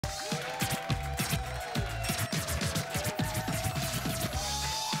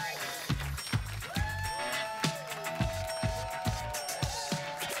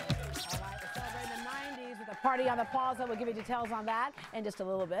party on the plaza. We'll give you details on that in just a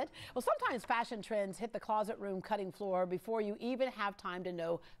little bit. Well, sometimes fashion trends hit the closet room cutting floor before you even have time to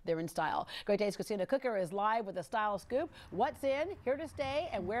know they're in style. Great Day's Cristina Kooker is live with a style scoop. What's in, here to stay,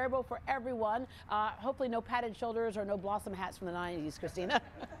 and wearable for everyone. Hopefully no padded shoulders or no blossom hats from the 90s, Cristina.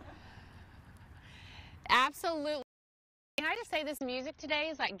 Absolutely. Can I just say this music today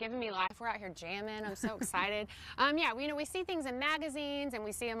is like giving me life. We're out here jamming. I'm so excited. Yeah, we see things in magazines and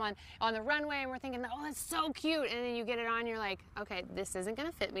we see them on the runway and we're thinking, oh, that's so cute. And then you get it on, you're like, okay, this isn't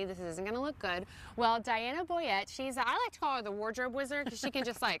going to fit me. This isn't going to look good. Well, Diana Boyette, I like to call her the wardrobe wizard because she can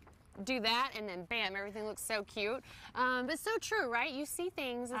just like do that and then bam, everything looks so cute. But so true, right? You see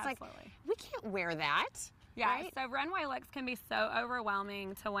things, it's Absolutely. like, we can't wear that. Yeah, right? So runway looks can be so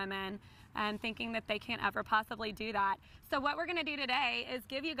overwhelming to women and thinking that they can't ever possibly do that. So what we're gonna do today is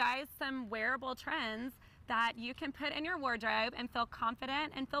give you guys some wearable trends that you can put in your wardrobe and feel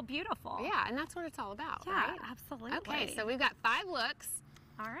confident and feel beautiful. Yeah, and that's what it's all about, Yeah, right? absolutely. Okay, so we've got 5 looks.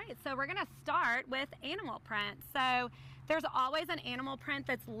 All right, so we're gonna start with animal print. So there's always an animal print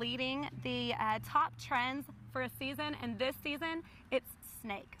that's leading the top trends for a season, and this season it's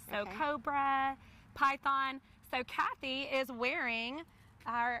snake. So Okay. cobra, python. So Kathy is wearing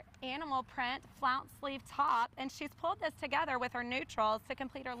our animal print flounce sleeve top, and she's pulled this together with her neutrals to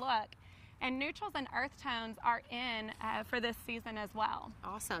complete her look. And neutrals and earth tones are in for this season as well.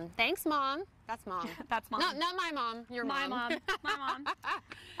 Awesome. Thanks, Mom. That's Mom. That's Mom. Not my mom. Your My mom. My mom.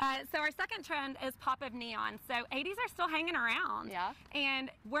 So our second trend is pop of neon. So 80s are still hanging around. Yeah. And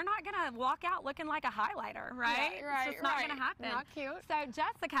we're not gonna walk out looking like a highlighter, right? Yeah, right, It's just not right. gonna happen. Not cute. So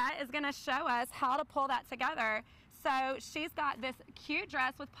Jessica is gonna show us how to pull that together. So she's got this cute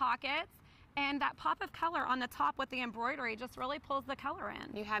dress with pockets, and that pop of color on the top with the embroidery just really pulls the color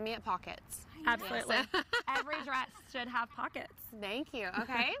in. You had me at pockets. Absolutely. Every dress should have pockets. Thank you.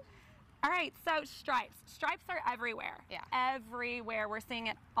 Okay. All right, so stripes. Stripes are everywhere. Yeah. Everywhere. We're seeing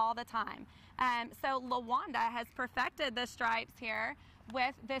it all the time. So LaWanda has perfected the stripes here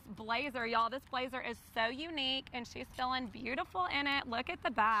with this blazer, y'all. This blazer is so unique, and she's feeling beautiful in it. Look at the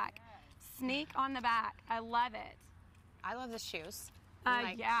back. Sneak on the back. I love it. I love the shoes.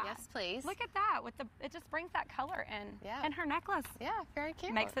 Yeah. Yes, please. Look at that. It just brings that color in. Yeah. And her necklace. Yeah, very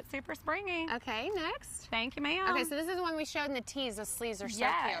cute. Makes it super springy. Okay, next. Thank you, ma'am. Okay, so this is the one we showed in the tees. The sleeves are so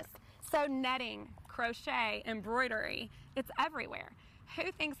cute. So netting, crochet, embroidery, it's everywhere.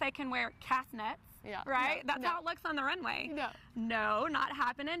 Who thinks they can wear castanets? Yeah. Right? No, That's no. how it looks on the runway. No. No, not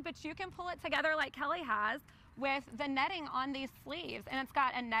happening, but you can pull it together like Kelly has with the netting on these sleeves, and it's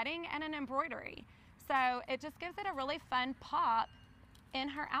got a netting and an embroidery. So it just gives it a really fun pop in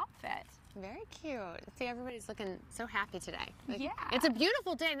her outfit. Very cute. See, everybody's looking so happy today. Like, Yeah. It's a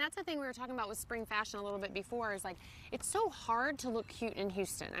beautiful day, and that's the thing we were talking about with spring fashion a little bit before, is like, it's so hard to look cute in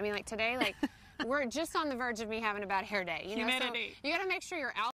Houston. I mean, like today, like, we're just on the verge of me having a bad hair day. You know? Humidity. So you got to make sure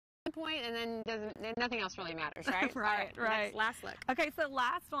you're out at the point, and then nothing else really matters, right? Right. Next, last look. Okay, so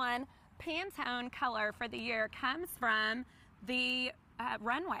last one, Pantone color for the year comes from the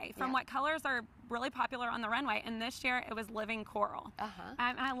runway, from what colors are really popular on the runway, and this year it was Living Coral.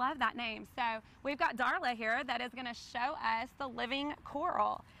 I love that name. So we've got Darla here that is going to show us the Living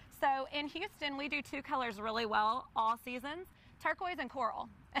Coral. So in Houston, we do 2 colors really well all seasons, turquoise and coral.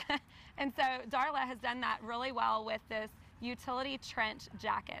 And so Darla has done that really well with this utility trench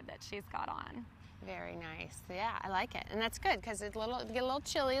jacket that she's got on. Very nice. Yeah, I like it. And that's good because it's get a little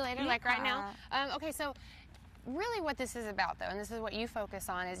chilly later, like right now. Okay, so really what this is about, though, and this is what you focus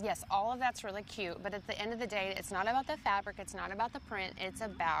on, is yes, all of that's really cute, but at the end of the day, it's not about the fabric, it's not about the print, it's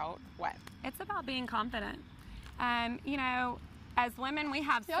about what? It's about being confident. You know, as women, we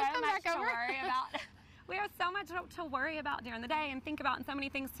have so much to worry about. We have so much to worry about during the day and think about, and so many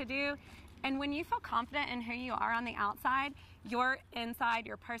things to do. And when you feel confident in who you are on the outside, your inside,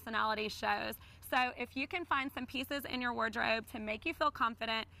 your personality shows. So if you can find some pieces in your wardrobe to make you feel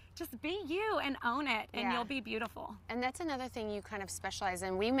confident, just be you and own it, and you'll be beautiful. And that's another thing you kind of specialize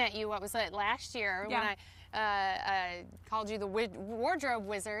in. We met you, what was it, last year when I called you the wardrobe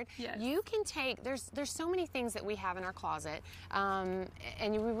wizard. Yes. You can take, there's so many things that we have in our closet, and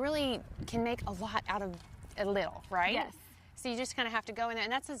we really can make a lot out of a little, right? Yes. So you just kind of have to go in there,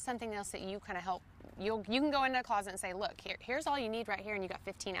 and that's something else that you kind of help. You can go into a closet and say, look, here's all you need right here, and you got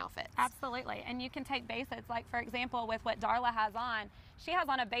 15 outfits. Absolutely. And you can take basics, like for example, with what Darla has on. She has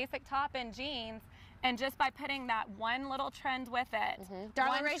on a basic top and jeans, and just by putting that one little trend with it,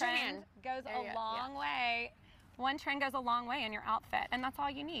 Darla, raise your hand. Goes a long way. One trend goes a long way in your outfit, and that's all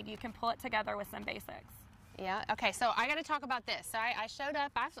you need. You can pull it together with some basics. Yeah. Okay. So I got to talk about this. So I showed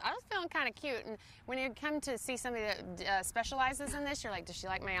up. I was feeling kind of cute, and when you come to see somebody that specializes in this, you're like, does she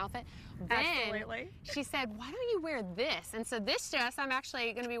like my outfit? Then Absolutely. she said, why don't you wear this? And so this dress, I'm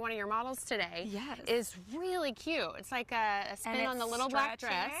actually going to be one of your models today. Yes. Is really cute. It's like a spin on the little black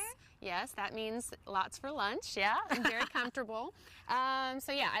dress. Yes, that means lots for lunch. Yeah, and very comfortable.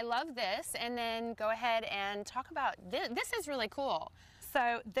 So yeah, I love this. And then go ahead and talk about this. This is really cool.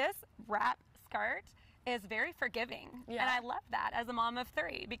 So this wrap skirt is very forgiving. Yeah. And I love that as a mom of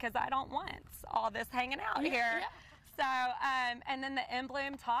 3 because I don't want all this hanging out here. Yeah. So, and then the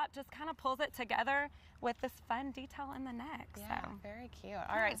emblem top just kind of pulls it together with this fun detail in the neck. Yeah, so. very cute.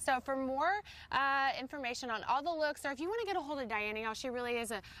 All right, so for more information on all the looks, or if you want to get a hold of Diana, y'all, she really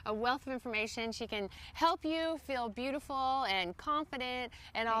is a wealth of information. She can help you feel beautiful and confident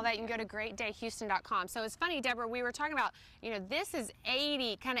and all that. You can go to greatdayhouston.com. So it's funny, Deborah, we were talking about, you know, this is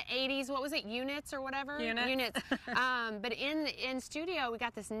 80, kind of 80s, what was it, units or whatever? Units. But in studio, we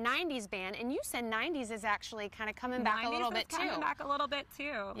got this 90s band, and you said 90s is actually kind of coming back a little bit too. 90s is coming back a little bit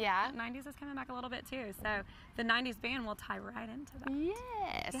too. Yeah. 90s is coming back a little bit too. So the 90s band will tie right into that.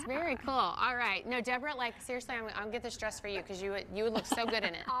 Yes, Yeah. very cool. All right. No, Deborah, like, seriously, I'm going to get this dress for you because you would look so good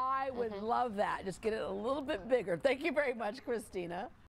in it. I would love that. Just get it a little bit bigger. Thank you very much, Cristina.